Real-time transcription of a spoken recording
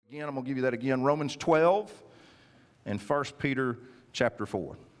Again, I'm going to give you that again. Romans 12 and 1 Peter chapter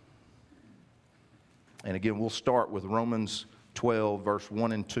 4. And again, we'll start with Romans 12, verse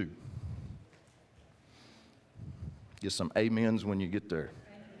 1 and 2. Get some amens when you get there.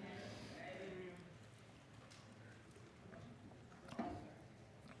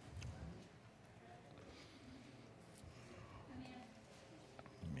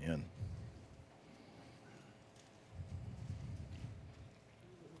 Amen.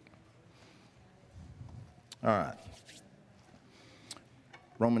 All right.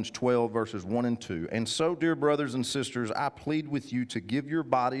 Romans 12, verses 1 and 2. And so, dear brothers and sisters, I plead with you to give your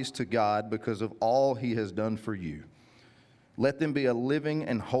bodies to God because of all He has done for you. Let them be a living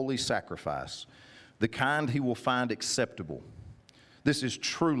and holy sacrifice, the kind He will find acceptable. This is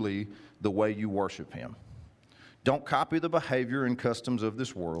truly the way you worship Him. Don't copy the behavior and customs of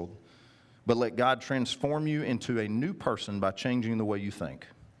this world, but let God transform you into a new person by changing the way you think.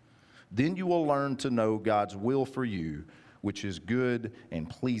 Then you will learn to know God's will for you, which is good and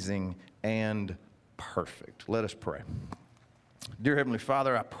pleasing and perfect. Let us pray. Dear Heavenly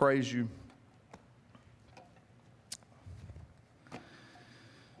Father, I praise you.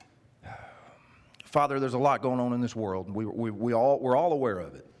 Father, there's a lot going on in this world. We're all aware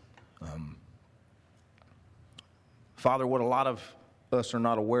of it. Father, what a lot of us are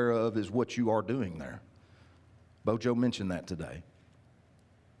not aware of is what you are doing there. Bojo mentioned that today.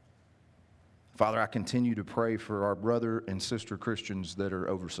 Father, I continue to pray for our brother and sister Christians that are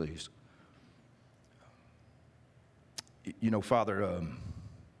overseas. You know, Father,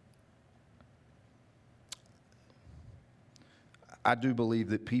 I do believe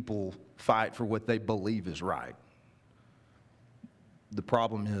that people fight for what they believe is right. The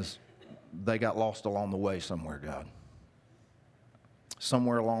problem is they got lost along the way somewhere, God.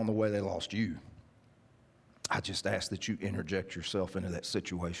 Somewhere along the way they lost you. I just ask that you interject yourself into that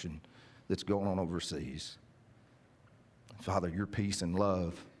situation that's going on overseas. Father, your peace and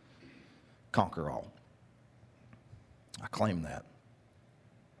love conquer all. I claim that.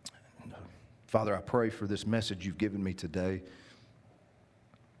 And, Father, I pray for this message you've given me today.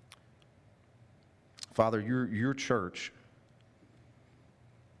 Father, your church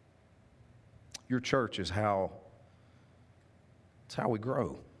is how we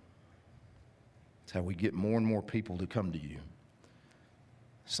grow. It's how we get more and more people to come to you.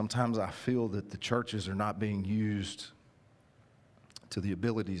 Sometimes I feel that the churches are not being used to the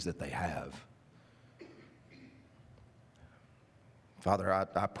abilities that they have. Father,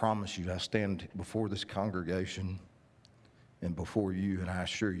 I promise you, I stand before this congregation and before you, and I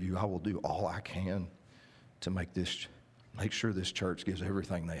assure you I will do all I can to make sure this church gives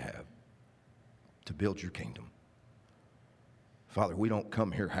everything they have to build your kingdom. Father, we don't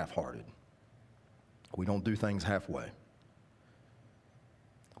come here half-hearted. We don't do things halfway.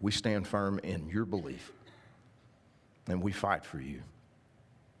 We stand firm in your belief, and we fight for you.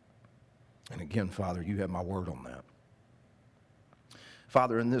 And again, Father, you have my word on that.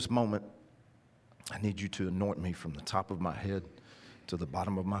 Father, in this moment, I need you to anoint me from the top of my head to the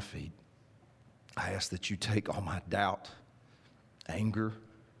bottom of my feet. I ask that you take all my doubt, anger,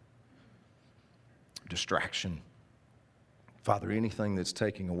 distraction. Father, anything that's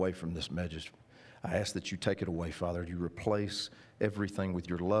taking away from this message, I ask that you take it away, Father. You replace everything with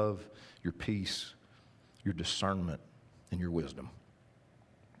your love, your peace, your discernment, and your wisdom.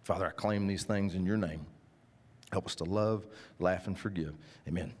 Father, I claim these things in your name. Help us to love, laugh, and forgive.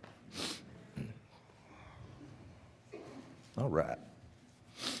 Amen. All right.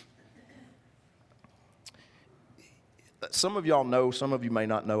 Some of y'all know, some of you may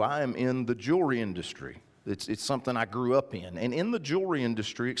not know, I am in the jewelry industry. It's something I grew up in. And in the jewelry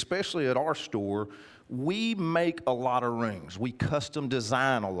industry, especially at our store, we make a lot of rings. We custom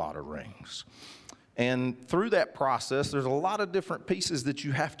design a lot of rings. And through that process, there's a lot of different pieces that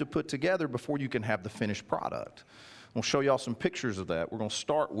you have to put together before you can have the finished product. I'll show y'all some pictures of that. We're going to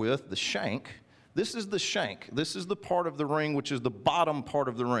start with the shank. This is the shank. This is the part of the ring, which is the bottom part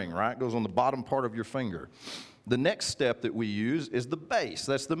of the ring, right? It goes on the bottom part of your finger. The next step that we use is the base.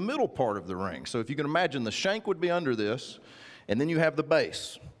 That's the middle part of the ring. So if you can imagine, the shank would be under this, and then you have the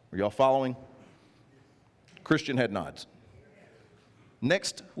base. Are y'all following? Christian head nods.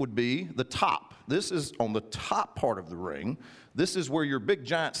 Next would be the top. This is on the top part of the ring. This is where your big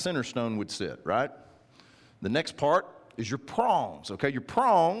giant center stone would sit, right? The next part is your prongs, okay? Your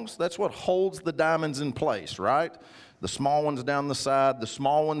prongs, that's what holds the diamonds in place, right? The small ones down the side, the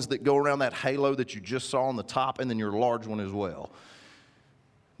small ones that go around that halo that you just saw on the top, and then your large one as well.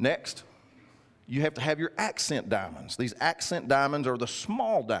 Next, you have to have your accent diamonds. These accent diamonds are the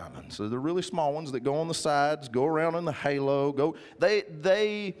small diamonds. So they're really small ones that go on the sides, go around in the halo.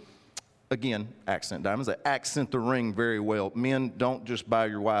 They again, accent diamonds, they accent the ring very well. Men, don't just buy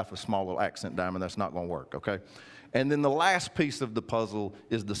your wife a small little accent diamond. That's not going to work, okay? And then the last piece of the puzzle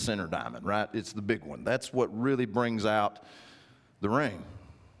is the center diamond, right? It's the big one. That's what really brings out the ring.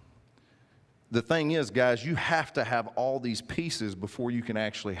 The thing is, guys, you have to have all these pieces before you can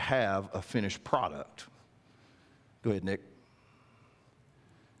actually have a finished product. Go ahead, Nick.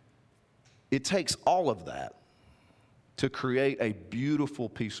 It takes all of that to create a beautiful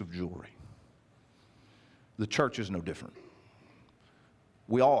piece of jewelry. The church is no different.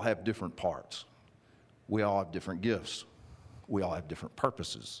 We all have different parts. We all have different gifts. We all have different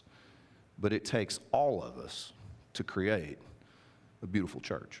purposes. But it takes all of us to create a beautiful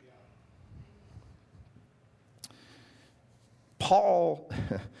church. Paul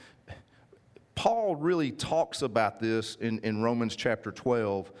really talks about this in Romans chapter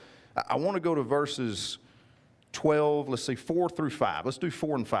 12. I want to go to verses 12, 4 through 5. Let's do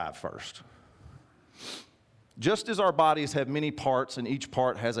 4 and 5 first. Just as our bodies have many parts and each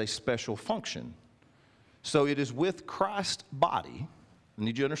part has a special function, so it is with Christ's body. I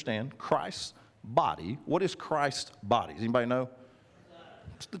need you to understand, Christ's body. What is Christ's body? Does anybody know?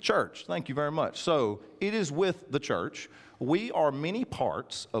 It's the church. Thank you very much. So it is with the church. We are many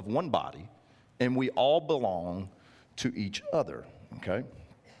parts of one body, and we all belong to each other, okay?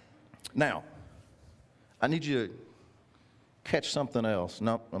 Now, I need you to catch something else. Hang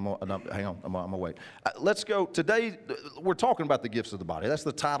on, I'm gonna wait. Let's go. Today, we're talking about the gifts of the body. That's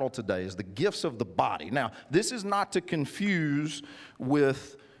the title today, is the gifts of the body. Now, this is not to confuse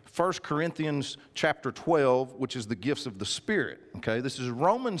with 1 Corinthians chapter 12, which is the gifts of the Spirit, okay? This is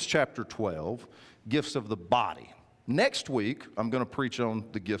Romans chapter 12, gifts of the body. Next week, I'm going to preach on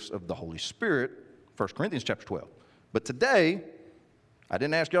the gifts of the Holy Spirit, 1 Corinthians chapter 12. But today, I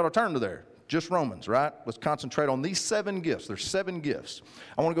didn't ask y'all to turn to there. Just Romans, right? Let's concentrate on these 7 gifts. There's 7 gifts.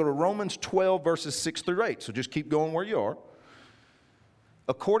 I want to go to Romans 12, verses 6 through 8. So just keep going where you are.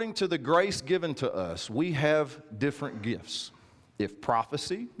 According to the grace given to us, we have different gifts. If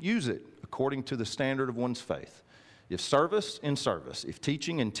prophecy, use it according to the standard of one's faith. If service, in service. If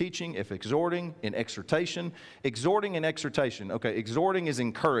teaching, in teaching. If exhorting, in exhortation. Exhorting and exhortation. Okay, exhorting is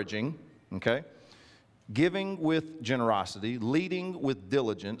encouraging, okay? Giving with generosity, leading with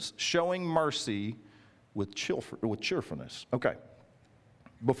diligence, showing mercy with cheerfulness. Okay.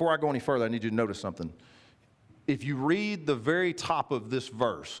 Before I go any further, I need you to notice something. If you read the very top of this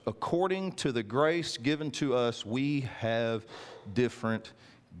verse, according to the grace given to us, we have different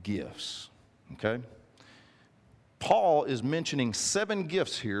gifts. Okay? Paul is mentioning 7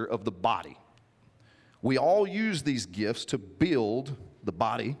 gifts here of the body. We all use these gifts to build the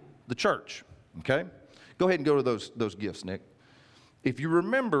body, the church. Okay? Go ahead and go to those gifts, Nick. If you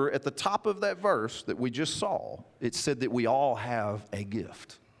remember at the top of that verse that we just saw, it said that we all have a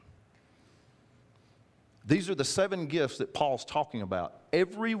gift. These are the 7 gifts that Paul's talking about.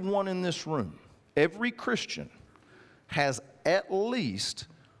 Everyone in this room, every Christian, has at least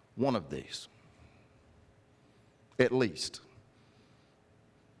one of these. At least.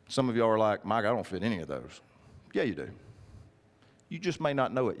 Some of y'all are like, Mike, I don't fit any of those. Yeah, you do. You just may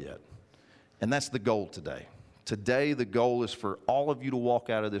not know it yet. And that's the goal today. Today, the goal is for all of you to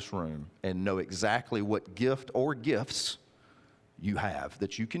walk out of this room and know exactly what gift or gifts you have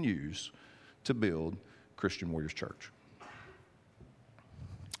that you can use to build Christian Warriors Church.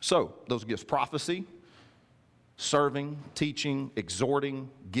 So, those gifts: prophecy, serving, teaching, exhorting,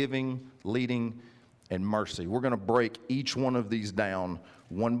 giving, leading, and mercy. We're going to break each one of these down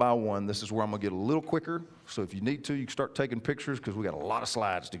one by one. This is where I'm going to get a little quicker. So if you need to, you can start taking pictures because we got a lot of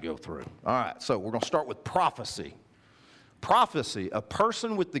slides to go through. All right, so we're going to start with prophecy. Prophecy, a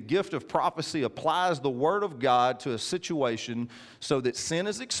person with the gift of prophecy applies the word of God to a situation so that sin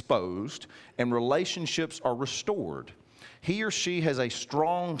is exposed and relationships are restored. He or she has a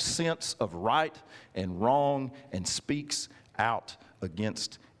strong sense of right and wrong and speaks out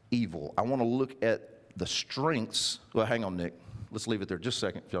against evil. I want to look at the strengths. Well, hang on, Nick. Let's leave it there just a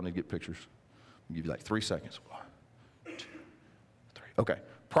second if y'all need to get pictures. I'll give you like 3 seconds. 1, 2, 3. Okay.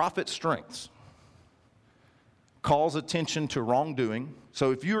 Prophet strengths. Calls attention to wrongdoing.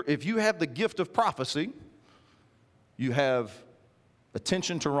 So if you have the gift of prophecy, you have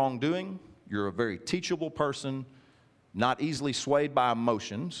attention to wrongdoing. You're a very teachable person, not easily swayed by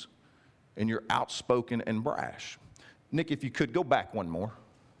emotions, and you're outspoken and brash. Nick, if you could go back one more.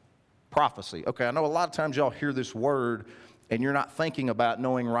 Prophecy. Okay, I know a lot of times y'all hear this word and you're not thinking about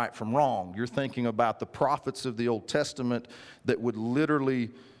knowing right from wrong. You're thinking about the prophets of the Old Testament that would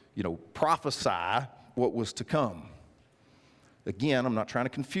literally prophesy what was to come. Again, I'm not trying to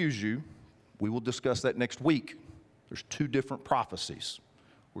confuse you. We will discuss that next week. There's 2 different prophecies.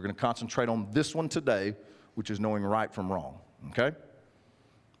 We're going to concentrate on this one today, which is knowing right from wrong. Okay?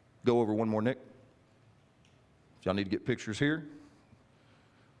 Go over one more, Nick. If y'all need to get pictures here.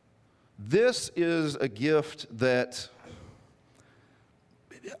 This is a gift that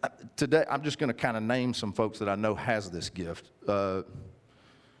today I'm just going to kind of name some folks that I know has this gift.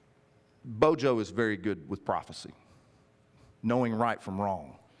 Bojo is very good with prophecy, knowing right from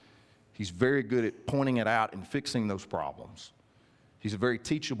wrong. He's very good at pointing it out and fixing those problems. He's a very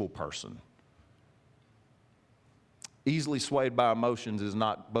teachable person. Easily swayed by emotions is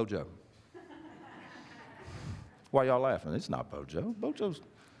not Bojo. Why y'all laughing? It's not Bojo.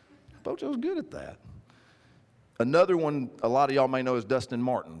 Bojo's good at that. Another one a lot of y'all may know is Dustin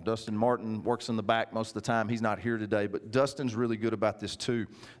Martin. Dustin Martin works in the back most of the time. He's not here today, but Dustin's really good about this too.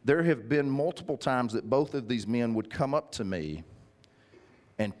 There have been multiple times that both of these men would come up to me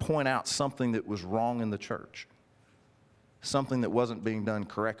and point out something that was wrong in the church, something that wasn't being done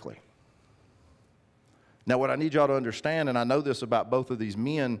correctly. Now, what I need y'all to understand, and I know this about both of these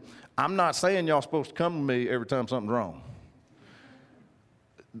men, I'm not saying y'all supposed to come to me every time something's wrong.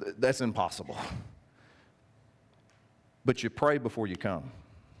 That's impossible. But you pray before you come.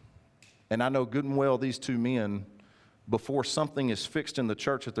 And I know good and well these 2 men, before something is fixed in the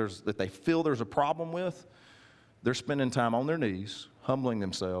church that they feel there's a problem with, they're spending time on their knees, humbling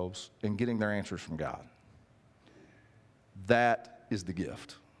themselves, and getting their answers from God. That is the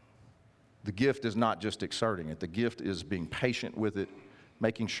gift. The gift is not just exerting it. The gift is being patient with it,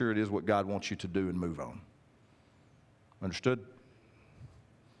 making sure it is what God wants you to do and move on. Understood?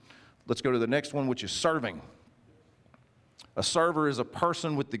 Let's go to the next one, which is serving. A server is a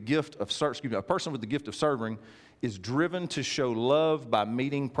person with the gift of a person with the gift of serving is driven to show love by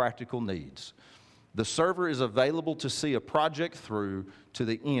meeting practical needs. The server is available to see a project through to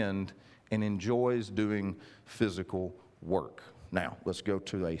the end and enjoys doing physical work. Now, let's go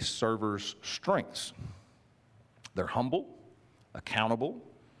to a server's strengths. They're humble, accountable,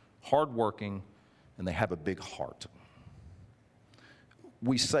 hardworking, and they have a big heart.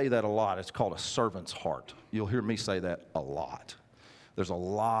 We say that a lot. It's called a servant's heart. You'll hear me say that a lot. There's a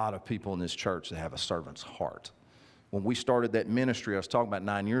lot of people in this church that have a servant's heart. When we started that ministry, I was talking about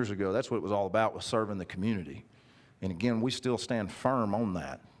 9 years ago, that's what it was all about, was serving the community. And again, we still stand firm on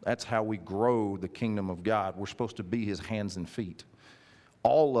that. That's how we grow the kingdom of God. We're supposed to be his hands and feet.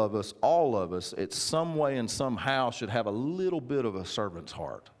 All of us, at some way and somehow should have a little bit of a servant's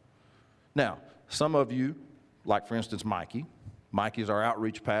heart. Now, some of you, like for instance Mikey. Mikey's our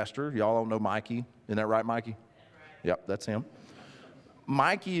outreach pastor. Y'all all know Mikey. Isn't that right, Mikey? That's right. Yep, that's him.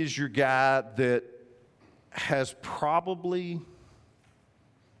 Mikey is your guy that has probably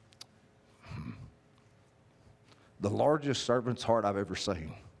the largest servant's heart I've ever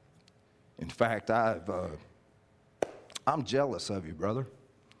seen. In fact, I'm jealous of you, brother.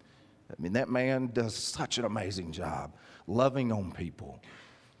 I mean, that man does such an amazing job loving on people,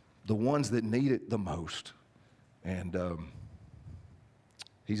 the ones that need it the most. And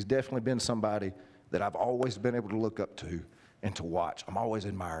he's definitely been somebody that I've always been able to look up to and to watch. I'm always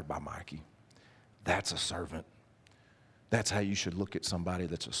admired by Mikey. That's a servant. That's how you should look at somebody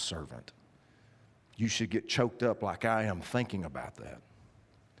that's a servant. You should get choked up like I am thinking about that.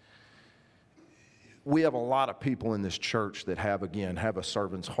 We have a lot of people in this church that have a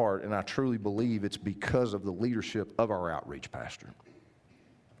servant's heart, and I truly believe it's because of the leadership of our outreach pastor.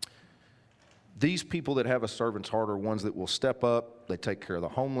 These people that have a servant's heart are ones that will step up. They take care of the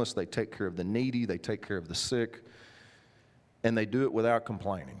homeless. They take care of the needy. They take care of the sick. And they do it without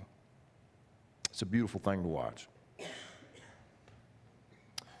complaining. It's a beautiful thing to watch.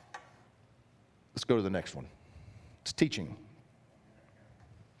 Let's go to the next one. It's teaching.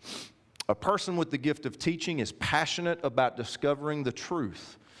 A person with the gift of teaching is passionate about discovering the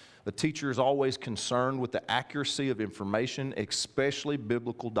truth. A teacher is always concerned with the accuracy of information, especially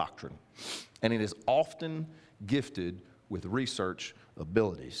biblical doctrine. And it is often gifted with research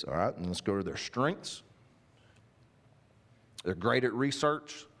abilities. All right, and let's go to their strengths. They're great at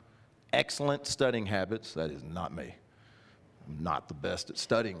research, excellent studying habits. That is not me. I'm not the best at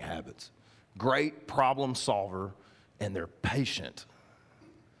studying habits. Great problem solver, and they're patient.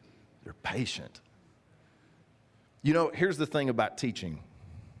 They're patient. You know, here's the thing about teaching.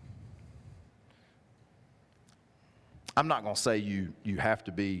 I'm not going to say you have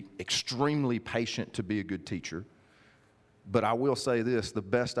to be extremely patient to be a good teacher, but I will say this, the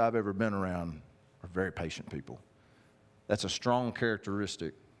best I've ever been around are very patient people. That's a strong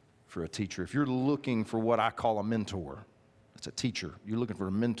characteristic for a teacher. If you're looking for what I call a mentor, It's a teacher. You're looking for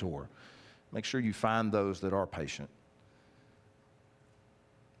a mentor. Make sure you find those that are patient.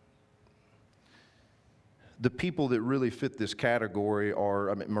 The people that really fit this category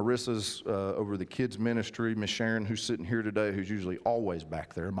are, Marissa's over the kids ministry, Miss Sharon, who's sitting here today, who's usually always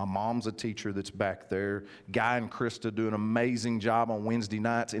back there. My mom's a teacher that's back there. Guy and Krista do an amazing job on Wednesday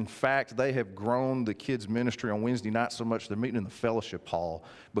nights. In fact, they have grown the kids ministry on Wednesday nights so much they're meeting in the fellowship hall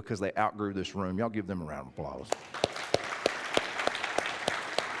because they outgrew this room. Y'all give them a round of applause.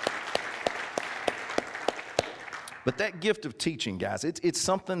 But that gift of teaching, guys, it's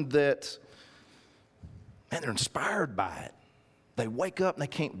something that, man, they're inspired by it. They wake up and they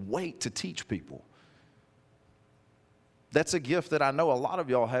can't wait to teach people. That's a gift that I know a lot of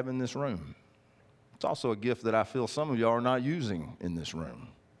y'all have in this room. It's also a gift that I feel some of y'all are not using in this room.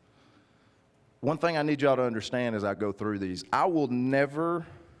 One thing I need y'all to understand as I go through these, I will never,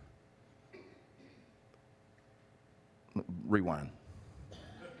 rewind.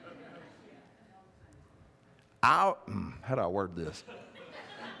 How do I word this?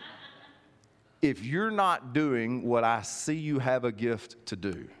 If you're not doing what I see you have a gift to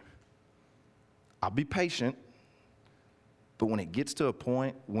do, I'll be patient, but when it gets to a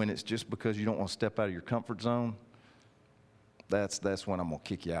point when it's just because you don't want to step out of your comfort zone, that's when I'm going to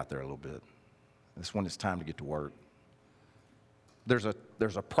kick you out there a little bit. That's when it's time to get to work. There's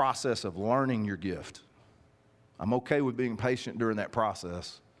a process of learning your gift. I'm okay with being patient during that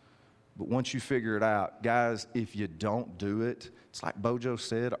process. But once you figure it out, guys, if you don't do it, it's like Bojo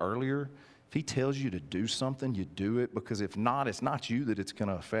said earlier, if he tells you to do something, you do it, because if not, it's not you that it's going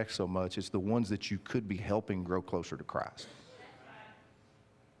to affect so much. It's the ones that you could be helping grow closer to Christ.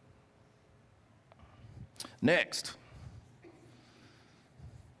 Next,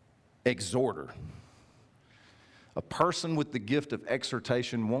 exhorter. A person with the gift of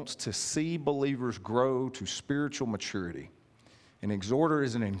exhortation wants to see believers grow to spiritual maturity. An exhorter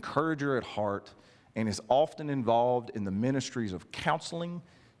is an encourager at heart and is often involved in the ministries of counseling,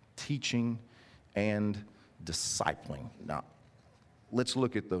 teaching, and discipling. Now, let's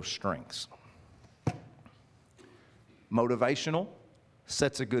look at those strengths. Motivational,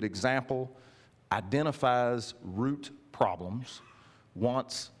 sets a good example, identifies root problems,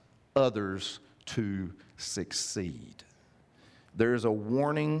 wants others to succeed. There's a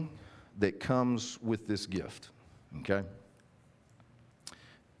warning that comes with this gift, okay?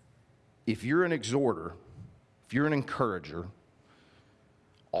 If you're an exhorter, if you're an encourager,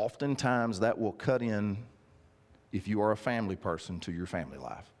 oftentimes that will cut in, if you are a family person, to your family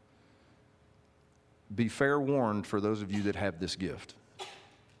life. Be fair warned for those of you that have this gift.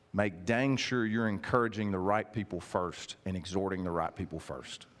 Make dang sure you're encouraging the right people first and exhorting the right people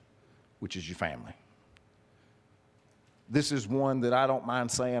first, which is your family. This is one that I don't mind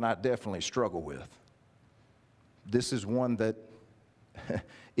saying I definitely struggle with. This is one that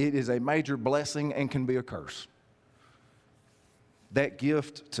it is a major blessing and can be a curse. That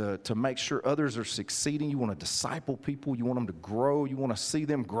gift to make sure others are succeeding, you want to disciple people, you want them to grow, you want to see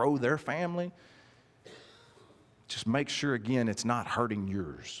them grow their family. Just make sure, again, it's not hurting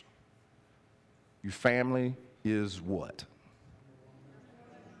yours. Your family is what?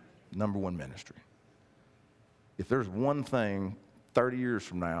 Number one ministry. If there's one thing 30 years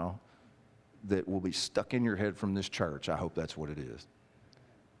from now that will be stuck in your head from this church, I hope that's what it is.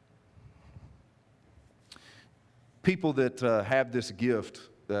 People that have this gift,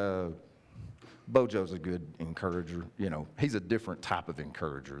 Bojo's a good encourager. You know, he's a different type of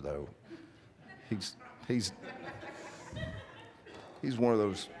encourager, though. He's one of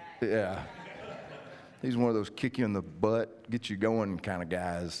those, yeah. He's one of those kick you in the butt, get you going kind of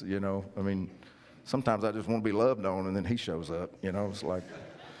guys, you know. I mean, sometimes I just want to be loved on, and then he shows up, you know. It's like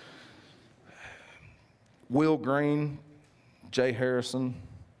Will Green, Jay Harrison,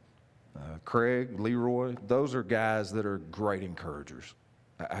 Craig, Leroy, those are guys that are great encouragers.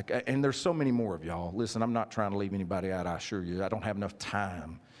 And there's so many more of y'all. Listen, I'm not trying to leave anybody out, I assure you. I don't have enough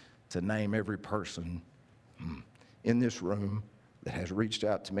time to name every person in this room that has reached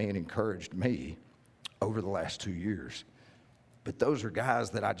out to me and encouraged me over the last 2 years. But those are guys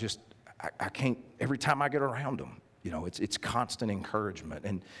that I can't, every time I get around them, you know, it's constant encouragement.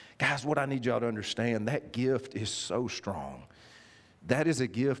 And guys, what I need y'all to understand, that gift is so strong. That is a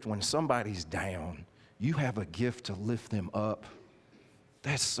gift when somebody's down, you have a gift to lift them up.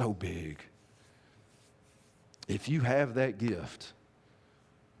 That's so big. If you have that gift,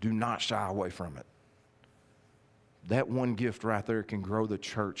 do not shy away from it. That one gift right there can grow the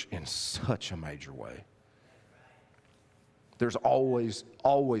church in such a major way. There's always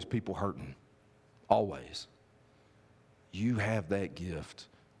people hurting. Always. You have that gift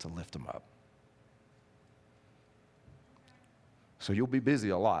to lift them up. So you'll be busy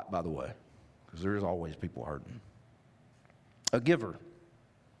a lot, by the way, because there is always people hurting. A giver.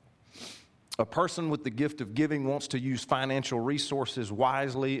 A person with the gift of giving wants to use financial resources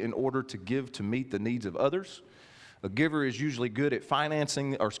wisely in order to give to meet the needs of others. A giver is usually good at finding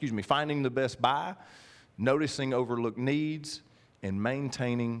the best buy, noticing overlooked needs, and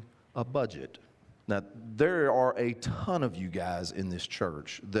maintaining a budget. Now, there are a ton of you guys in this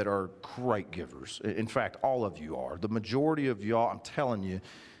church that are great givers. In fact, all of you are. The majority of y'all, I'm telling you,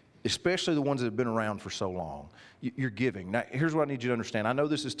 especially the ones that have been around for so long, you're giving. Now, here's what I need you to understand. I know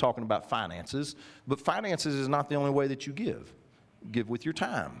this is talking about finances, but finances is not the only way that you give. Give with your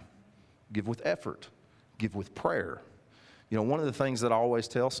time. Give with effort. Give with prayer. You know, one of the things that I always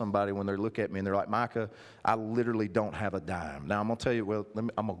tell somebody when they look at me and they're like, Micah, I literally don't have a dime. Now, I'm going to tell you,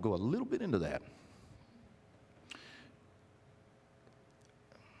 I'm going to go a little bit into that.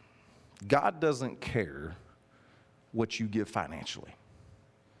 God doesn't care what you give financially,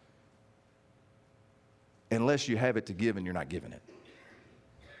 unless you have it to give and you're not giving it.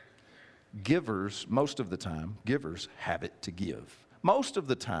 Givers, most of the time, givers have it to give. Most of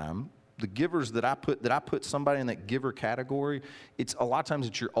the time, the givers that I put somebody in that giver category, it's a lot of times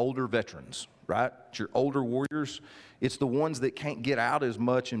it's your older veterans, right? It's your older warriors. It's the ones that can't get out as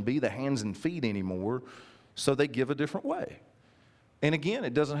much and be the hands and feet anymore, so they give a different way. And again,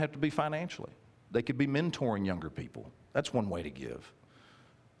 it doesn't have to be financially. They could be mentoring younger people. That's one way to give.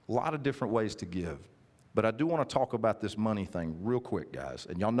 A lot of different ways to give. But I do want to talk about this money thing real quick, guys.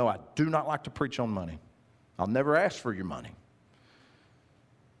 And y'all know I do not like to preach on money. I'll never ask for your money.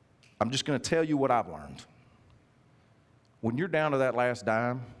 I'm just going to tell you what I've learned. When you're down to that last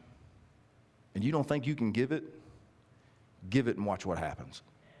dime and you don't think you can give it and watch what happens.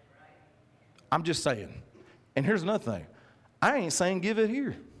 I'm just saying. And here's another thing. I ain't saying give it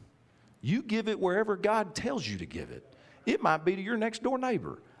here. You give it wherever God tells you to give it. It might be to your next door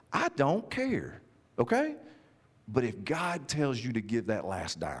neighbor. I don't care, okay? But if God tells you to give that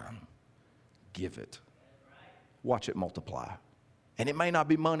last dime, give it. Watch it multiply. And it may not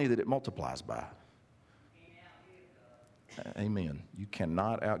be money that it multiplies by. Amen. You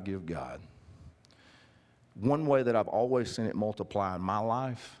cannot outgive God. One way that I've always seen it multiply in my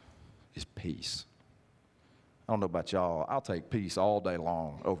life is peace. I don't know about y'all. I'll take peace all day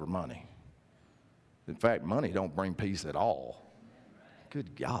long over money. In fact, money don't bring peace at all.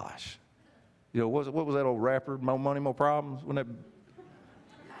 Good gosh. You know, what was that old rapper, More Money, More Problems? When that...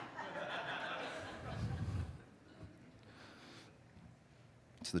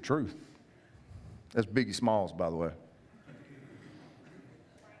 It's the truth. That's Biggie Smalls, by the way.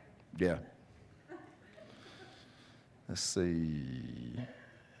 Yeah. Let's see.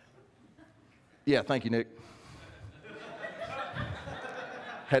 Yeah, thank you, Nick.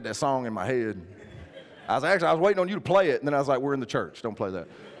 Had that song in my head. I was waiting on you to play it, and then I was like, we're in the church. Don't play that.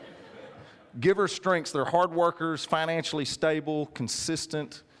 Givers' strengths, they're hard workers, financially stable,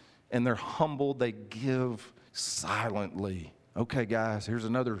 consistent, and they're humble. They give silently. Okay, guys, here's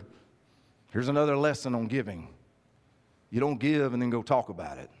another lesson on giving. You don't give and then go talk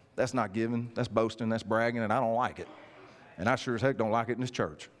about it. That's not giving. That's boasting. That's bragging, and I don't like it. And I sure as heck don't like it in this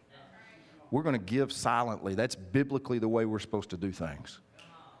church. We're going to give silently. That's biblically the way we're supposed to do things.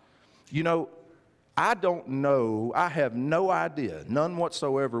 You know, I don't know, I have no idea, none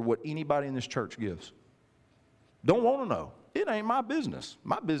whatsoever, what anybody in this church gives. Don't want to know. It ain't my business.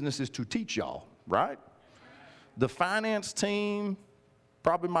 My business is to teach y'all, right? The finance team,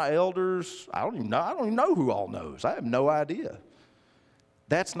 probably my elders, I don't even know who all knows. I have no idea.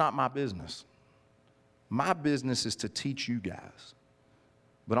 That's not my business. My business is to teach you guys.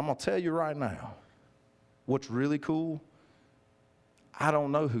 But I'm going to tell you right now, what's really cool, I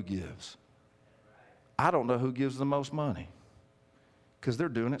don't know who gives. I don't know who gives the most money because they're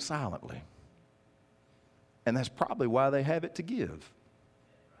doing it silently. And that's probably why they have it to give.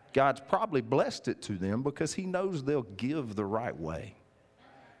 God's probably blessed it to them because he knows they'll give the right way.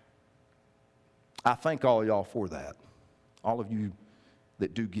 I thank all y'all for that. All of you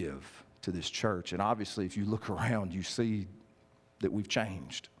that do give to this church. And obviously, if you look around, you see that we've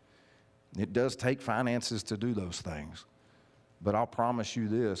changed. It does take finances to do those things. But I'll promise you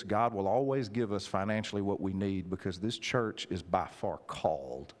this, God will always give us financially what we need because this church is by far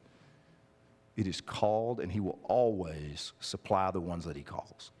called. It is called, and he will always supply the ones that he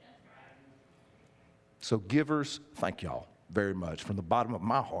calls. So givers, thank y'all very much. From the bottom of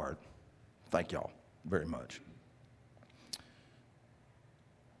my heart, thank y'all very much.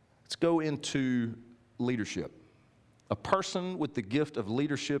 Let's go into leadership. A person with the gift of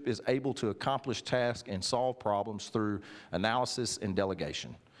leadership is able to accomplish tasks and solve problems through analysis and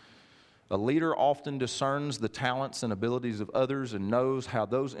delegation. A leader often discerns the talents and abilities of others and knows how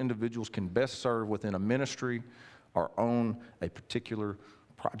those individuals can best serve within a ministry or own a particular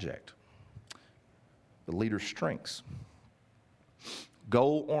project. The leader's strengths: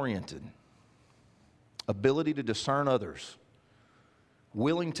 goal-oriented, ability to discern others,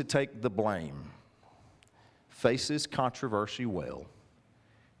 willing to take the blame, faces controversy well,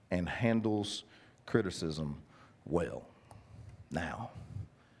 and handles criticism well. Now,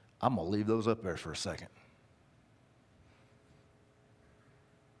 I'm going to leave those up there for a second.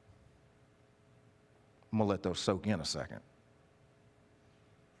 I'm going to let those soak in a second.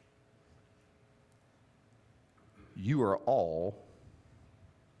 You are all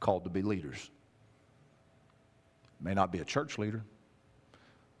called to be leaders. May not be a church leader,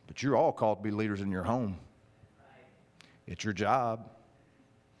 but you're all called to be leaders in your home, at your job,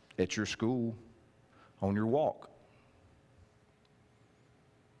 at your school, on your walk.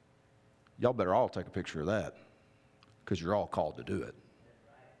 Y'all better all take a picture of that, because you're all called to do it.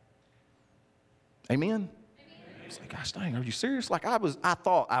 Amen? It's like, gosh dang, are you serious? Like I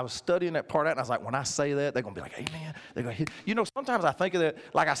thought I was studying that part out, and I was like, when I say that, they're going to be like, amen. They're going to hit. You know, sometimes I think of that,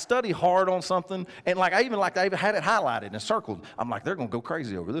 like I study hard on something, and I even had it highlighted and circled. I'm like, they're going to go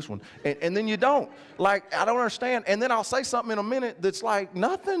crazy over this one. And then you don't. Like, I don't understand. And then I'll say something in a minute that's like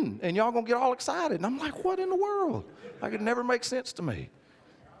nothing, and y'all going to get all excited. And I'm like, what in the world? Like, it never makes sense to me.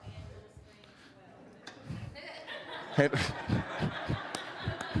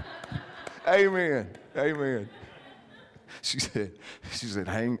 Amen. Amen. She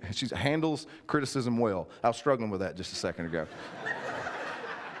handles criticism well. I was struggling with that just a second ago.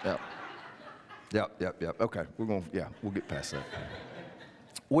 Yep. Okay, we'll get past that.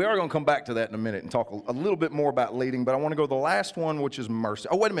 We are going to come back to that in a minute and talk a little bit more about leading, but I want to go to the last one, which is mercy.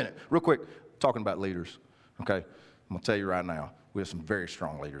 Oh, wait a minute, real quick, talking about leaders. Okay, I'm going to tell you right now, we have some very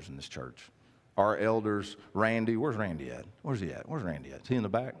strong leaders in this church. Our elders, Randy, where's Randy at? Where's he at? Where's Randy at? Is he in the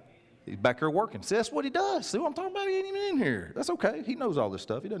back? He's back there working. See, that's what he does. See what I'm talking about? He ain't even in here. That's okay. He knows all this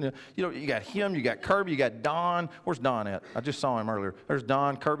stuff. He doesn't. You got him. You got Kirby. You got Don. Where's Don at? I just saw him earlier. There's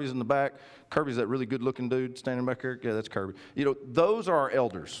Don. Kirby's in the back. Kirby's that really good-looking dude standing back there. Yeah, that's Kirby. Those are our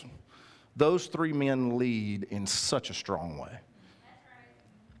elders. Those three men lead in such a strong way. That's right.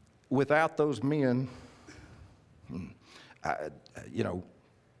 Without those men, I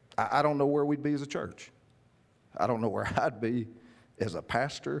don't know where we'd be as a church. I don't know where I'd be as a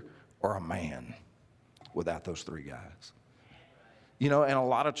pastor or a man without those three guys. And a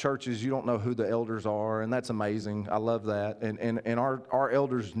lot of churches, you don't know who the elders are, and that's amazing. I love that. And our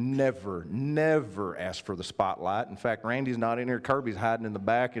elders never ask for the spotlight. In fact, Randy's not in here. Kirby's hiding in the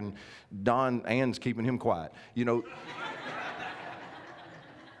back, and Ann's keeping him quiet.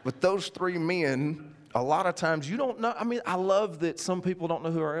 But those three men, a lot of times you don't know. I mean, I love that some people don't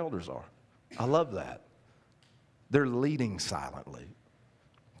know who our elders are. I love that. They're leading silently.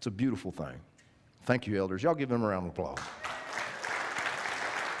 It's a beautiful thing. Thank you, elders. Y'all give them a round of applause.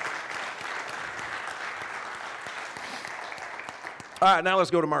 All right, now let's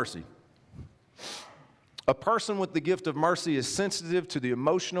go to mercy. A person with the gift of mercy is sensitive to the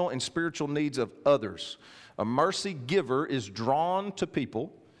emotional and spiritual needs of others. A mercy giver is drawn to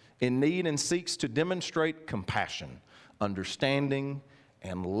people in need and seeks to demonstrate compassion, understanding,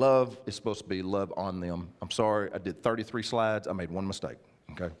 and love. Is supposed to be love on them. I'm sorry, I did 33 slides. I made one mistake,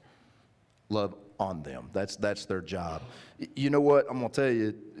 okay? Love on them. That's their job. You know what? I'm going to tell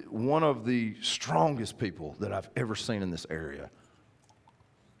you, one of the strongest people that I've ever seen in this area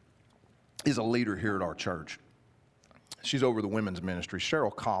is a leader here at our church. She's over the women's ministry,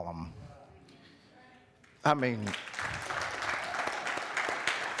 Cheryl Collum. I mean,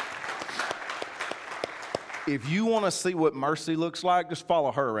 if you want to see what mercy looks like, just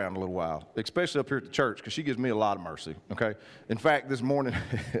follow her around a little while, especially up here at the church, because she gives me a lot of mercy, okay? In fact, this morning,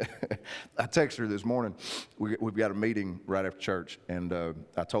 I texted her this morning. We've got a meeting right after church, and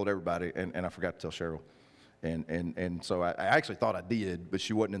I told everybody, and I forgot to tell Cheryl. And so I actually thought I did, but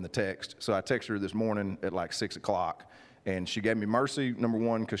she wasn't in the text. So I texted her this morning at like 6 o'clock, and she gave me mercy, number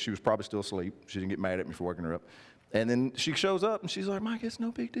one, because she was probably still asleep. She didn't get mad at me for waking her up. And then she shows up, and she's like, Mike, it's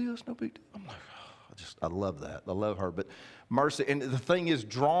no big deal, it's no big deal. I'm like, I love that. I love her. But mercy, and the thing is,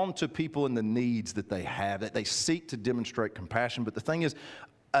 drawn to people and the needs that they have, that they seek to demonstrate compassion. But the thing is,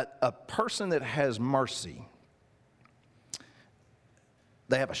 a person that has mercy,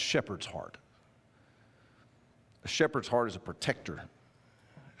 they have a shepherd's heart. A shepherd's heart is a protector.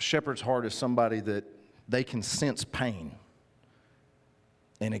 A shepherd's heart is somebody that they can sense pain.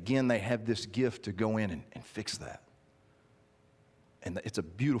 And again, they have this gift to go in and fix that. And it's a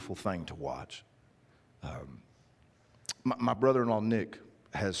beautiful thing to watch. My brother-in-law, Nick,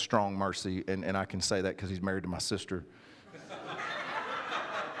 has strong mercy, and I can say that because he's married to my sister.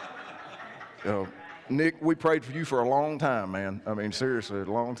 Nick, we prayed for you for a long time, man. I mean, seriously, a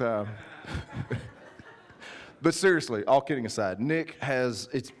long time. But seriously, all kidding aside,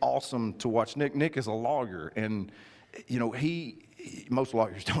 it's awesome to watch Nick. Nick is a lawyer, and, most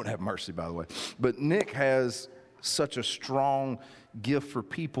lawyers don't have mercy, by the way. But Nick has such a strong gift for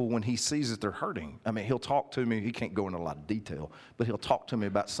people when he sees that they're hurting. I mean, he'll talk to me. He can't go into a lot of detail, but he'll talk to me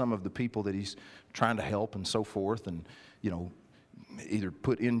about some of the people that he's trying to help and so forth, and, either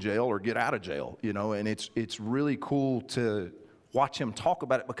put in jail or get out of jail, and it's really cool to watch him talk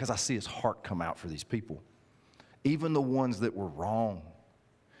about it because I see his heart come out for these people. Even the ones that were wrong,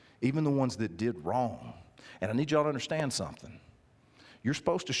 even the ones that did wrong. And I need y'all to understand something. You're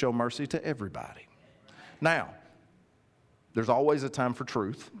supposed to show mercy to everybody. Now, there's always a time for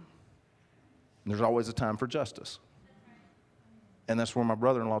truth, and there's always a time for justice. And that's where my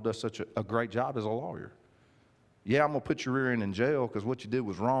brother-in-law does such a great job as a lawyer. Yeah, I'm going to put your rear end in jail because what you did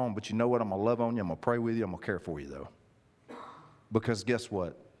was wrong, but you know what? I'm going to love on you. I'm going to pray with you. I'm going to care for you, though. Because guess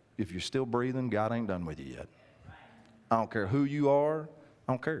what? If you're still breathing, God ain't done with you yet. I don't care who you are.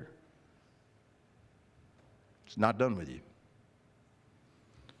 I don't care. It's not done with you.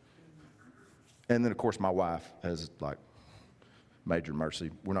 And then, of course, my wife has, major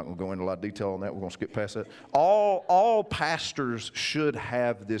mercy. We're not going to go into a lot of detail on that. We're going to skip past that. All pastors should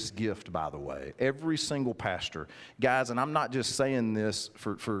have this gift, by the way. Every single pastor. Guys, and I'm not just saying this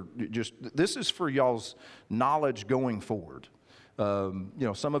this is for y'all's knowledge going forward.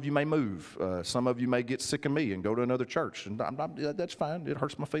 Some of you may move. Some of you may get sick of me and go to another church. And that's fine. It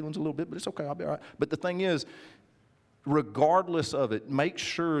hurts my feelings a little bit, but it's okay. I'll be all right. But the thing is, regardless of it, make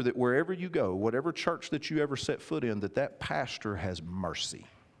sure that wherever you go, whatever church that you ever set foot in, that pastor has mercy.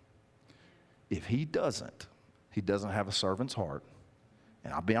 If he doesn't have a servant's heart.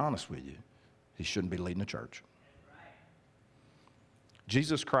 And I'll be honest with you, he shouldn't be leading a church.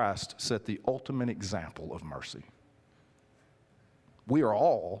 Jesus Christ set the ultimate example of mercy. We are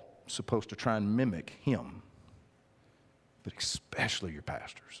all supposed to try and mimic him, but especially your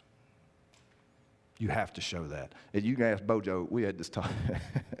pastors. You have to show that. And you can ask Bojo, we had this talk.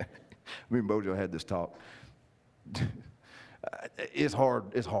 Me and Bojo had this talk. It's hard.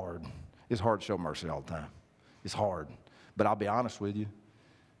 It's hard to show mercy all the time. It's hard. But I'll be honest with you,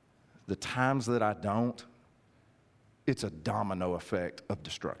 the times that I don't, it's a domino effect of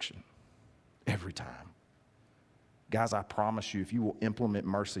destruction. Every time. Guys, I promise you, if you will implement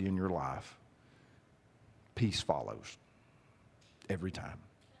mercy in your life, peace follows. Every time.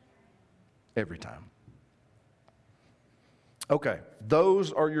 Every time. Okay,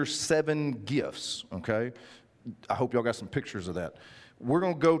 those are your 7 gifts, okay? I hope y'all got some pictures of that. We're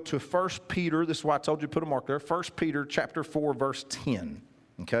going to go to 1 Peter. This is why I told you to put a mark there. 1 Peter chapter 4, verse 10,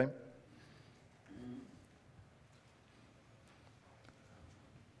 okay?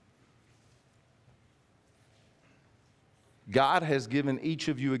 God has given each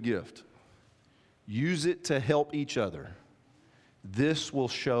of you a gift. Use it to help each other. This will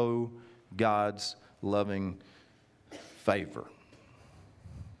show God's loving favor.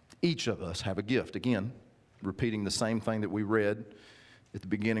 Each of us have a gift. Again, repeating the same thing that we read at the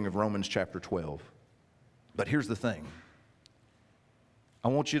beginning of Romans chapter 12. But here's the thing. I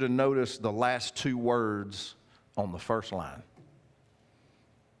want you to notice the last 2 words on the first line.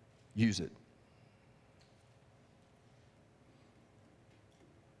 Use it.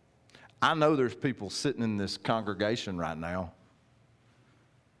 I know there's people sitting in this congregation right now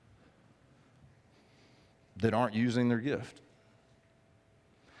that aren't using their gift.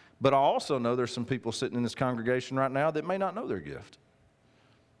 But I also know there's some people sitting in this congregation right now that may not know their gift.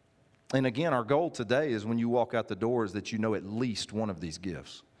 And again, our goal today is when you walk out the door is that you know at least one of these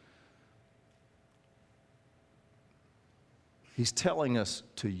gifts. He's telling us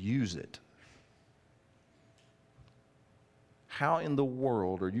to use it. How in the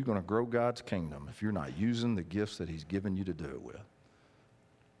world are you going to grow God's kingdom if you're not using the gifts that He's given you to do it with?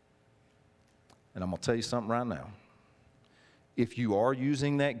 And I'm going to tell you something right now. If you are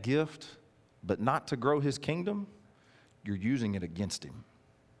using that gift, but not to grow His kingdom, you're using it against Him.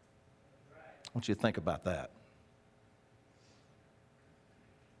 I want you to think about that.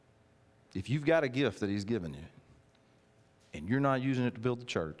 If you've got a gift that He's given you, and you're not using it to build the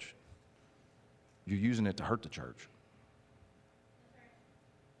church, you're using it to hurt the church.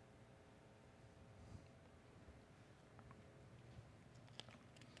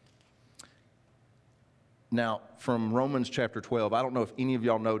 Now, from Romans chapter 12, I don't know if any of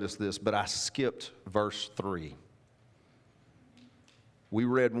y'all noticed this, but I skipped verse 3. We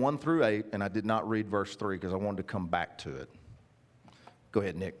read 1 through 8, and I did not read verse 3 because I wanted to come back to it. Go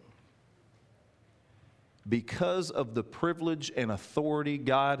ahead, Nick. Because of the privilege and authority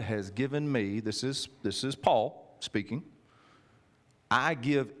God has given me, this is Paul speaking, I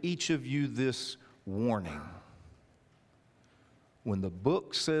give each of you this warning. When the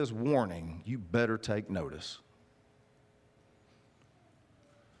book says warning, you better take notice.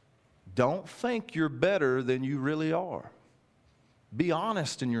 Don't think you're better than you really are. Be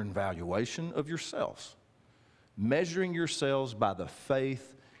honest in your evaluation of yourselves, measuring yourselves by the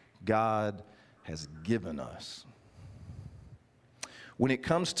faith God has given us. When it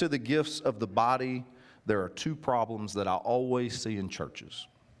comes to the gifts of the body, there are two problems that I always see in churches.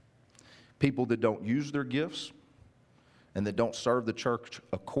 People that don't use their gifts and that don't serve the church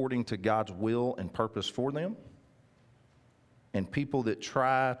according to God's will and purpose for them, and people that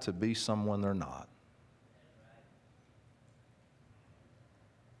try to be someone they're not.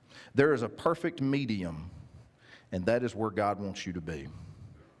 There is a perfect medium, and that is where God wants you to be.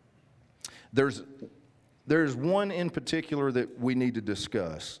 There's one in particular that we need to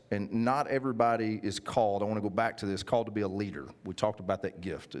discuss, and not everybody is called. I want to go back to this, called to be a leader. We talked about that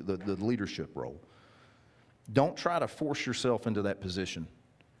gift, the leadership role. Don't try to force yourself into that position.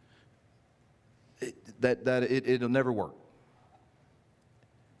 It'll never work.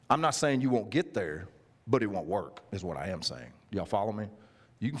 I'm not saying you won't get there, but it won't work, is what I am saying. Y'all follow me?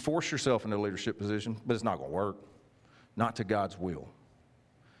 You can force yourself into a leadership position, but it's not going to work. Not to God's will.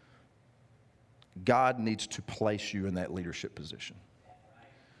 God needs to place you in that leadership position.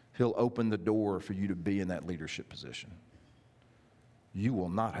 He'll open the door for you to be in that leadership position. You will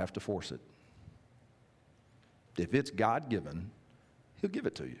not have to force it. If it's God-given, He'll give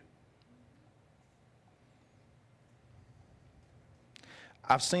it to you.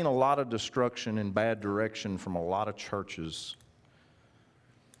 I've seen a lot of destruction and bad direction from a lot of churches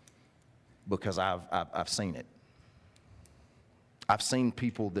because I've seen it. I've seen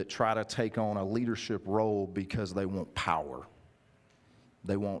people that try to take on a leadership role because they want power.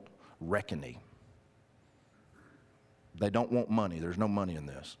 They want reckoning. They don't want money. There's no money in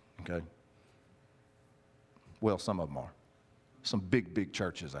this, okay? Well, some of them are. Some big, big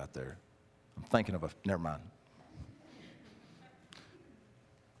churches out there. I'm thinking of never mind.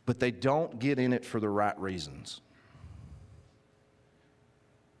 But they don't get in it for the right reasons.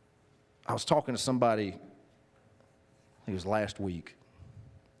 I was talking to somebody, I think it was last week.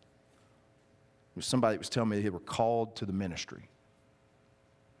 It was somebody that was telling me they were called to the ministry.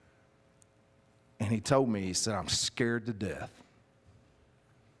 And he told me, he said, I'm scared to death.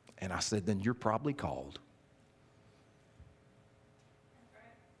 And I said, then you're probably called.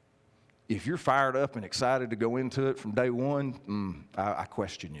 If you're fired up and excited to go into it from day one, I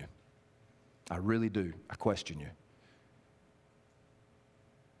question you. I really do. I question you.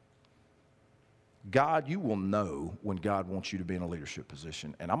 God, you will know when God wants you to be in a leadership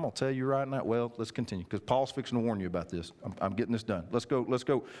position. And I'm going to tell you right now, well, let's continue, because Paul's fixing to warn you about this. I'm getting this done. Let's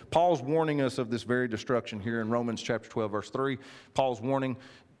go. Paul's warning us of this very destruction here in Romans chapter 12, verse 3. Paul's warning,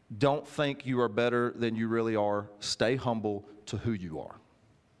 don't think you are better than you really are. Stay humble to who you are.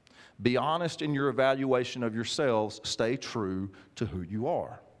 Be honest in your evaluation of yourselves. Stay true to who you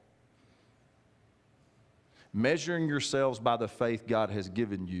are. Measuring yourselves by the faith God has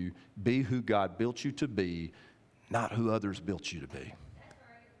given you, be who God built you to be, not who others built you to be.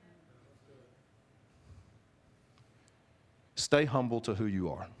 Stay humble to who you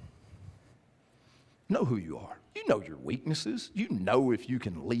are. Know who you are. You know your weaknesses. You know if you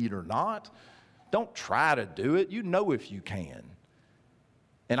can lead or not. Don't try to do it. You know if you can.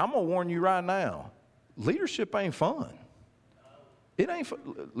 And I'm going to warn you right now, leadership ain't fun. It ain't fun.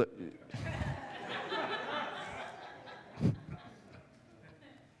 Look.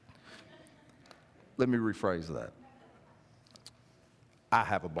 Let me rephrase that. I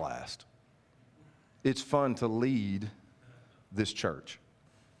have a blast. It's fun to lead this church.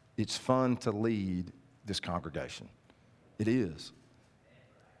 It's fun to lead this congregation. It is.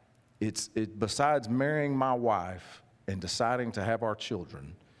 Besides marrying my wife and deciding to have our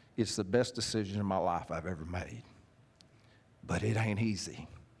children, it's the best decision in my life I've ever made. But it ain't easy.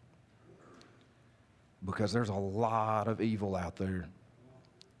 Because there's a lot of evil out there.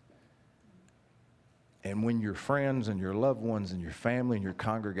 And when your friends and your loved ones and your family and your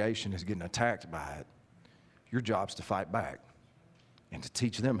congregation is getting attacked by it, your job's to fight back and to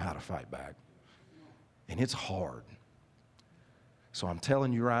teach them how to fight back. And it's hard. So I'm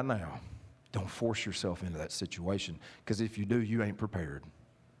telling you right now, don't force yourself into that situation, because if you do, you ain't prepared.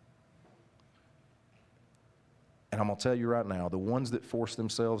 And I'm going to tell you right now, the ones that force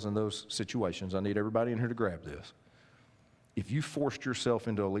themselves in those situations, I need everybody in here to grab this. If you forced yourself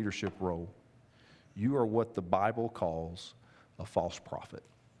into a leadership role, you are what the Bible calls a false prophet.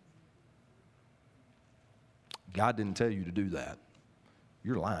 God didn't tell you to do that.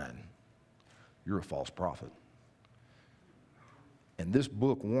 You're lying. You're a false prophet. And this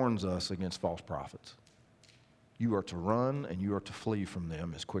book warns us against false prophets. You are to run and you are to flee from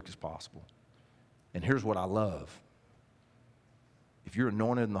them as quick as possible. And here's what I love. If you're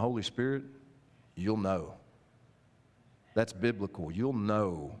anointed in the Holy Spirit, you'll know. That's biblical. You'll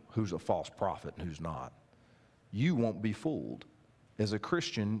know who's a false prophet and who's not. You won't be fooled. As a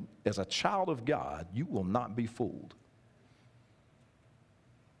Christian, as a child of God, you will not be fooled.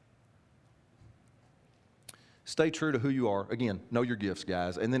 Stay true to who you are. Again, know your gifts,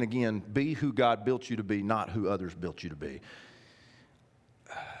 guys. And then again, be who God built you to be, not who others built you to be.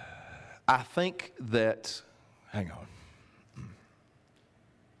 I think that, hang on.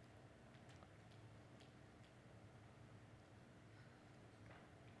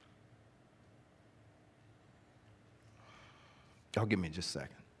 Y'all give me just a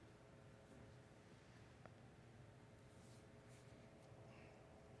second.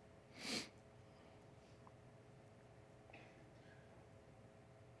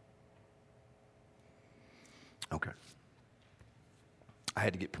 Okay. I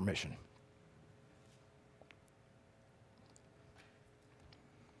had to get permission.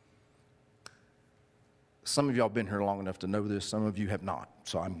 Some of y'all have been here long enough to know this. Some of you have not.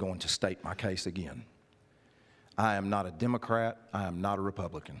 So I'm going to state my case again. I am not a Democrat. I am not a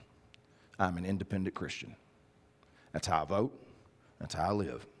Republican. I'm an independent Christian. That's how I vote. That's how I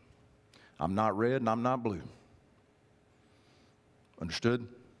live. I'm not red and I'm not blue. Understood?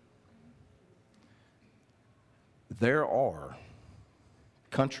 There are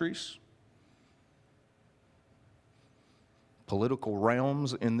countries, political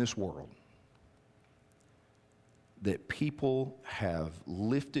realms in this world that people have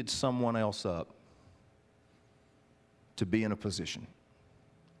lifted someone else up to be in a position.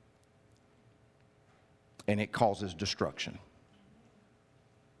 And it causes destruction.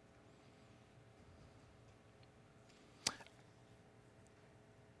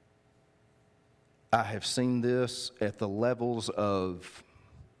 I have seen this at the levels of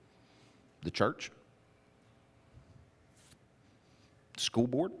the church, school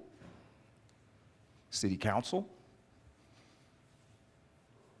board, city council,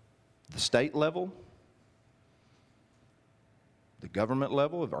 the state level, the government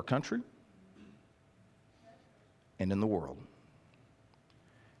level of our country, and in the world.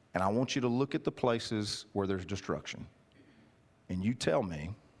 And I want you to look at the places where there's destruction. And you tell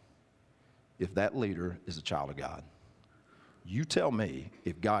me if that leader is a child of God. You tell me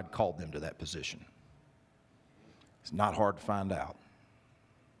if God called them to that position. It's not hard to find out.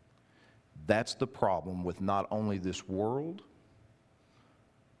 That's the problem with not only this world,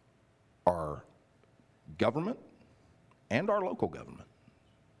 our government, and our local government.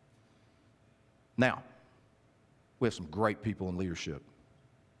 Now, we have some great people in leadership.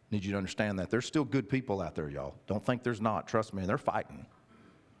 Need you to understand that. There's still good people out there, y'all. Don't think there's not. Trust me, they're fighting.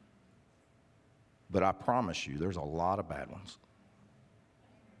 But I promise you, there's a lot of bad ones.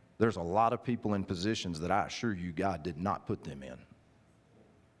 There's a lot of people in positions that I assure you God did not put them in.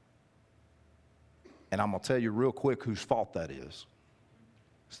 And I'm going to tell you real quick whose fault that is.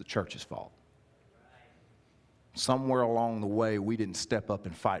 It's the church's fault. Somewhere along the way, we didn't step up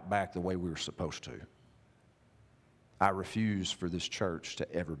and fight back the way we were supposed to. I refuse for this church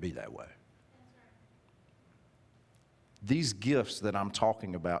to ever be that way. These gifts that I'm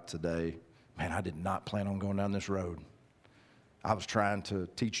talking about today, man, I did not plan on going down this road. I was trying to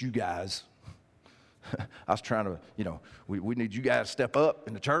teach you guys. I was trying to, we need you guys to step up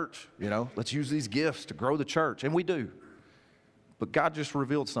in the church, Let's use these gifts to grow the church, and we do. But God just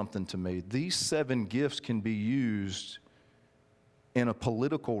revealed something to me. These 7 gifts can be used in a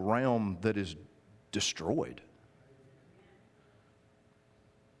political realm that is destroyed.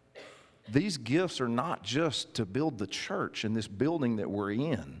 These gifts are not just to build the church in this building that we're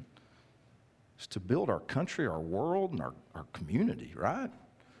in. It's to build our country, our world, and our community, right?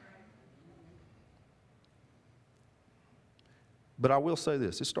 But I will say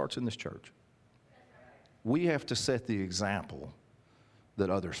this, it starts in this church. We have to set the example that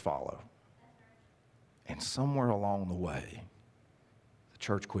others follow. And somewhere along the way, the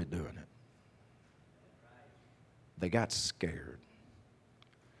church quit doing it. They got scared.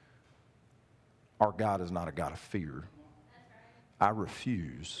 Our God is not a God of fear. I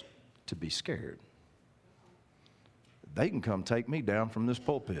refuse to be scared. They can come take me down from this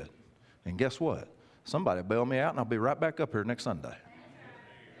pulpit. And guess what? Somebody bail me out and I'll be right back up here next Sunday.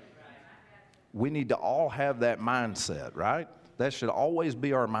 We need to all have that mindset, right? That should always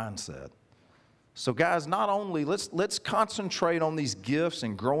be our mindset. So guys, not only let's concentrate on these gifts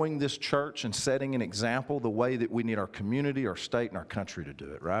and growing this church and setting an example the way that we need our community, our state, and our country to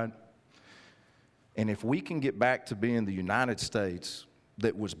do it, right? And if we can get back to being the United States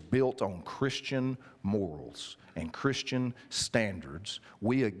that was built on Christian morals and Christian standards,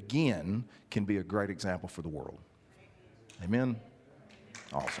 we again can be a great example for the world. Amen?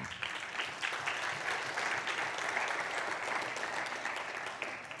 Awesome.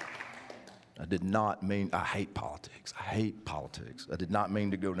 I did not mean, I hate politics. I hate politics. I did not mean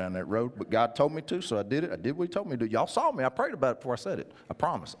to go down that road, but God told me to, so I did it. I did what he told me to do. Y'all saw me. I prayed about it before I said it. I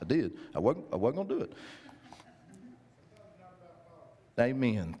promise. I did. I wasn't going to do it.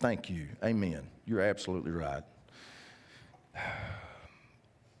 Amen. Thank you. Amen. You're absolutely right.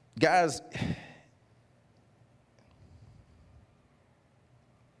 Guys,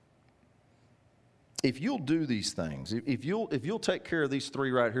 if you'll do these things, if you'll take care of these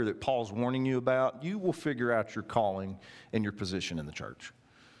three right here that Paul's warning you about, you will figure out your calling and your position in the church.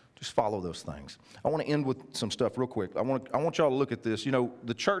 Just follow those things. I want to end with some stuff real quick. I want y'all to look at this. You know,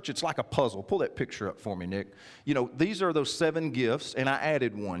 the church, it's like a puzzle. Pull that picture up for me, Nick. You know, these are those 7 gifts, and I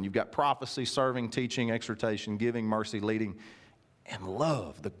added one. You've got prophecy, serving, teaching, exhortation, giving, mercy, leading, and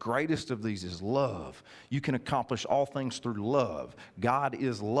love. The greatest of these is love. You can accomplish all things through love. God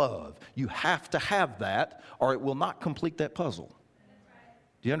is love. You have to have that, or it will not complete that puzzle.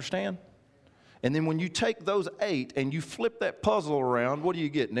 Do you understand? And then when you take those 8 and you flip that puzzle around, what do you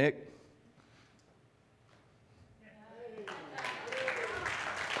get, Nick?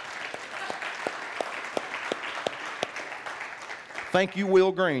 Thank you,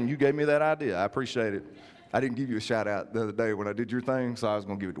 Will Green. You gave me that idea. I appreciate it. I didn't give you a shout out the other day when I did your thing, so I was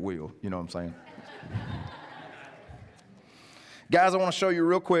going to give it to Will. You know what I'm saying? Guys, I want to show you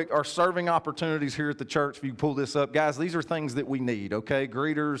real quick our serving opportunities here at the church. If you pull this up. Guys, these are things that we need, okay?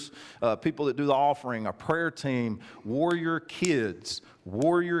 Greeters, people that do the offering, a prayer team, warrior kids.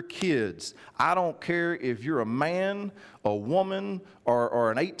 I don't care if you're a man, a woman, or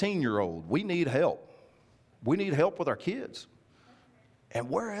an 18-year-old. We need help. We need help with our kids. And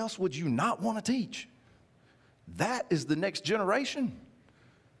where else would you not want to teach? That is the next generation.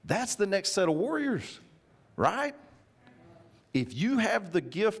 That's the next set of warriors, right? If you have the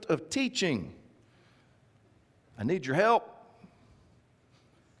gift of teaching, I need your help.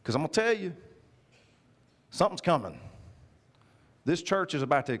 Because I'm going to tell you, something's coming. This church is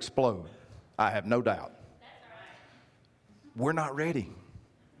about to explode. I have no doubt. We're not ready.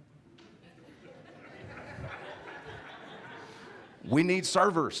 We need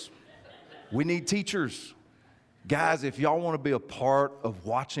servers. We need teachers. Guys, if y'all want to be a part of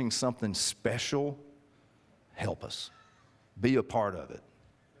watching something special, help us. Be a part of it.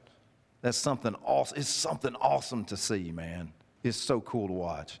 That's something awesome. It's something awesome to see, man. It's so cool to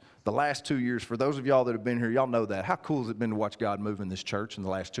watch. The last 2 years, for those of y'all that have been here, y'all know that. How cool has it been to watch God move in this church in the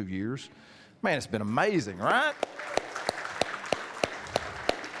last 2 years? Man, it's been amazing, right?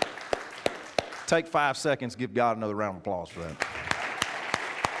 Take 5 seconds, give God another round of applause for that.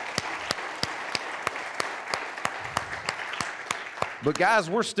 But guys,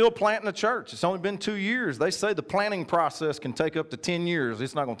 we're still planting a church. It's only been 2 years. They say the planning process can take up to 10 years.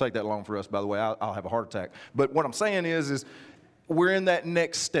 It's not going to take that long for us, by the way. I'll have a heart attack. But what I'm saying is we're in that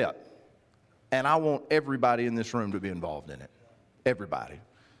next step. And I want everybody in this room to be involved in it. Everybody.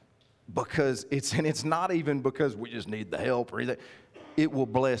 Because it's not even because we just need the help or anything. It will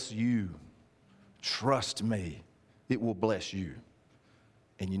bless you. Trust me. It will bless you.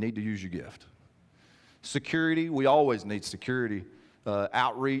 And you need to use your gift. Security, we always need security.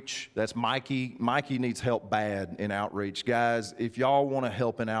 Outreach, that's Mikey. Mikey needs help bad in outreach. Guys, if y'all want to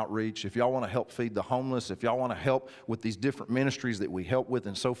help in outreach, if y'all want to help feed the homeless, if y'all want to help with these different ministries that we help with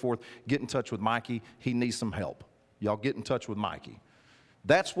and so forth, get in touch with Mikey. He needs some help. Y'all get in touch with Mikey.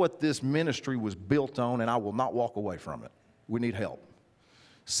 That's what this ministry was built on, and I will not walk away from it. We need help.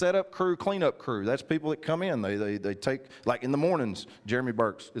 Setup crew, cleanup crew. That's people that come in. They take, like in the mornings, Jeremy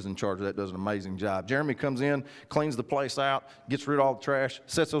Burks is in charge of that, does an amazing job. Jeremy comes in, cleans the place out, gets rid of all the trash,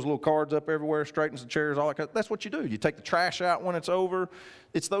 sets those little cards up everywhere, straightens the chairs, all that kind of, that's what you do. You take the trash out when it's over.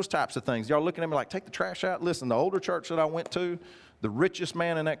 It's those types of things. Y'all looking at me like, take the trash out? Listen, the older church that I went to, the richest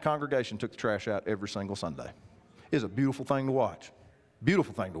man in that congregation took the trash out every single Sunday. It's a beautiful thing to watch.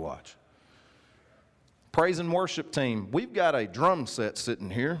 Beautiful thing to watch. Praise and worship team. We've got a drum set sitting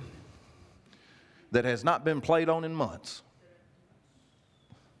here that has not been played on in months.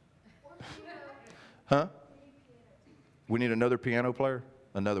 Huh? We need another piano player?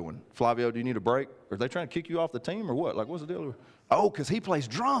 Another one. Flavio, do you need a break? Are they trying to kick you off the team or what? Like, what's the deal? Oh, because he plays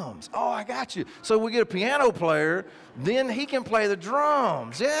drums. Oh, I got you. So we get a piano player, then he can play the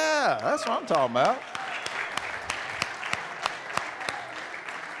drums. Yeah, that's what I'm talking about.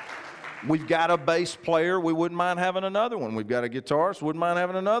 We've got a bass player. We wouldn't mind having another one. We've got a guitarist. Wouldn't mind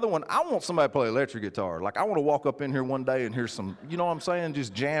having another one. I want somebody to play electric guitar. Like, I want to walk up in here one day and hear some, you know what I'm saying,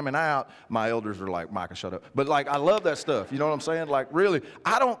 just jamming out. My elders are like, Micah, shut up. But, like, I love that stuff. You know what I'm saying? Like, really,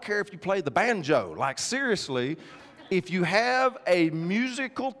 I don't care if you play the banjo. Like, seriously, if you have a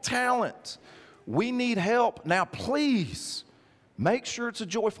musical talent, we need help. Now, please, make sure it's a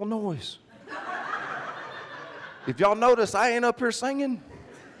joyful noise. If y'all notice, I ain't up here singing.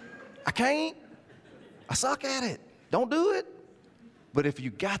 I can't. I suck at it. Don't do it. But if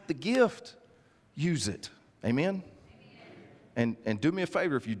you got the gift, use it. Amen? And do me a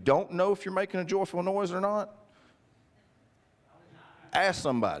favor, if you don't know if you're making a joyful noise or not, ask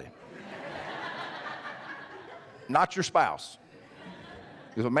somebody. Not your spouse.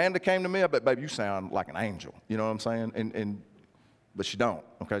 If Amanda came to me, I bet, babe, you sound like an angel. You know what I'm saying? But she don't.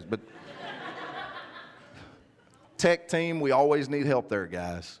 Okay? But tech team, we always need help there,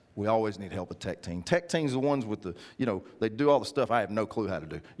 guys. We always need help with tech team. Tech team's the ones with the, you know, they do all the stuff I have no clue how to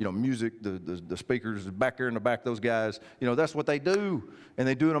do. You know, music, the speakers back there in the back, those guys, you know, that's what they do. And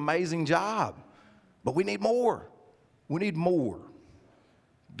they do an amazing job. But we need more. We need more.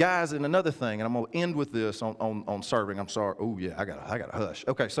 Guys, and another thing, and I'm going to end with this on serving. I'm sorry. Oh, yeah, I got to hush.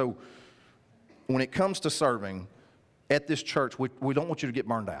 Okay, so when it comes to serving at this church, we don't want you to get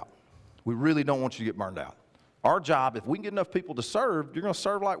burned out. We really don't want you to get burned out. Our job, if we can get enough people to serve, you're going to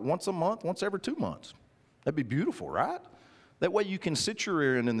serve like once a month, once every 2 months. That'd be beautiful, right? That way you can sit your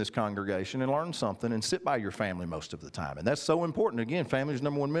ear in this congregation and learn something and sit by your family most of the time. And that's so important. Again, family is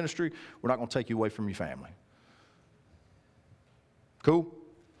number one ministry. We're not going to take you away from your family. Cool?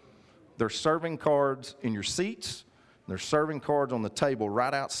 There's serving cards in your seats. There's serving cards on the table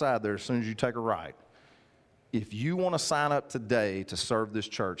right outside there as soon as you take a right. If you want to sign up today to serve this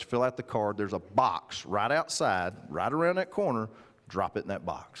church, fill out the card. There's a box right outside, right around that corner. Drop it in that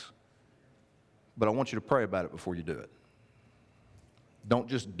box. But I want you to pray about it before you do it. Don't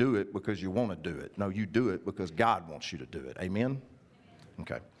just do it because you want to do it. No, you do it because God wants you to do it. Amen?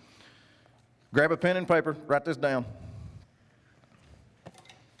 Okay. Grab a pen and paper. Write this down.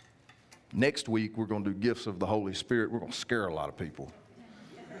 Next week, we're going to do gifts of the Holy Spirit. We're going to scare a lot of people.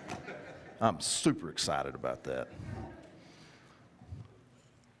 I'm super excited about that.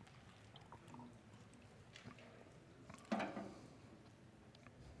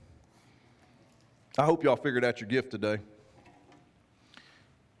 I hope y'all figured out your gift today.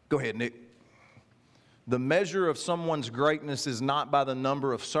 Go ahead, Nick. The measure of someone's greatness is not by the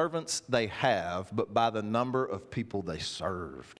number of servants they have, but by the number of people they served.